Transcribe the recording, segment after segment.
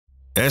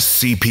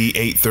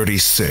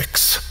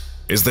SCP-836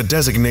 is the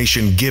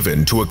designation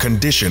given to a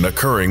condition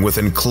occurring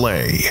within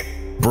clay,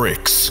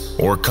 bricks,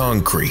 or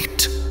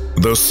concrete,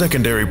 though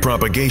secondary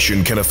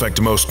propagation can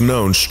affect most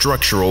known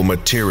structural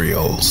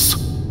materials.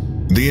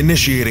 The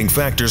initiating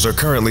factors are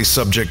currently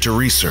subject to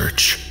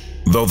research,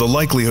 though the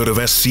likelihood of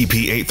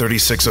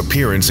SCP-836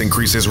 appearance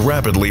increases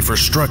rapidly for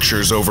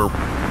structures over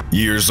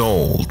years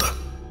old.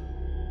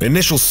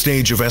 Initial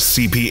stage of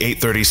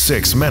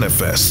SCP-836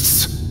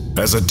 manifests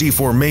as a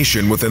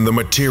deformation within the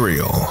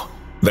material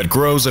that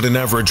grows at an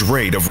average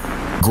rate of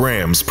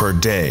grams per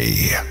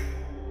day.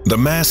 The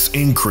mass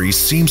increase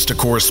seems to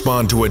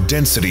correspond to a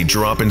density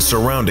drop in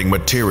surrounding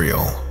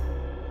material.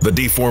 The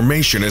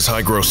deformation is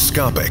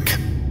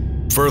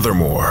hygroscopic.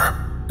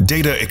 Furthermore,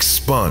 data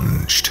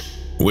expunged,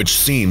 which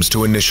seems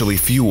to initially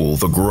fuel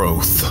the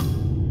growth.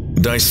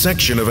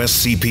 Dissection of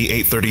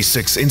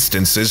SCP-836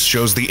 instances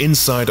shows the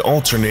inside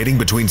alternating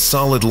between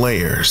solid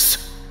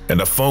layers and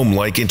a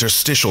foam-like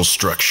interstitial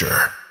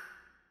structure.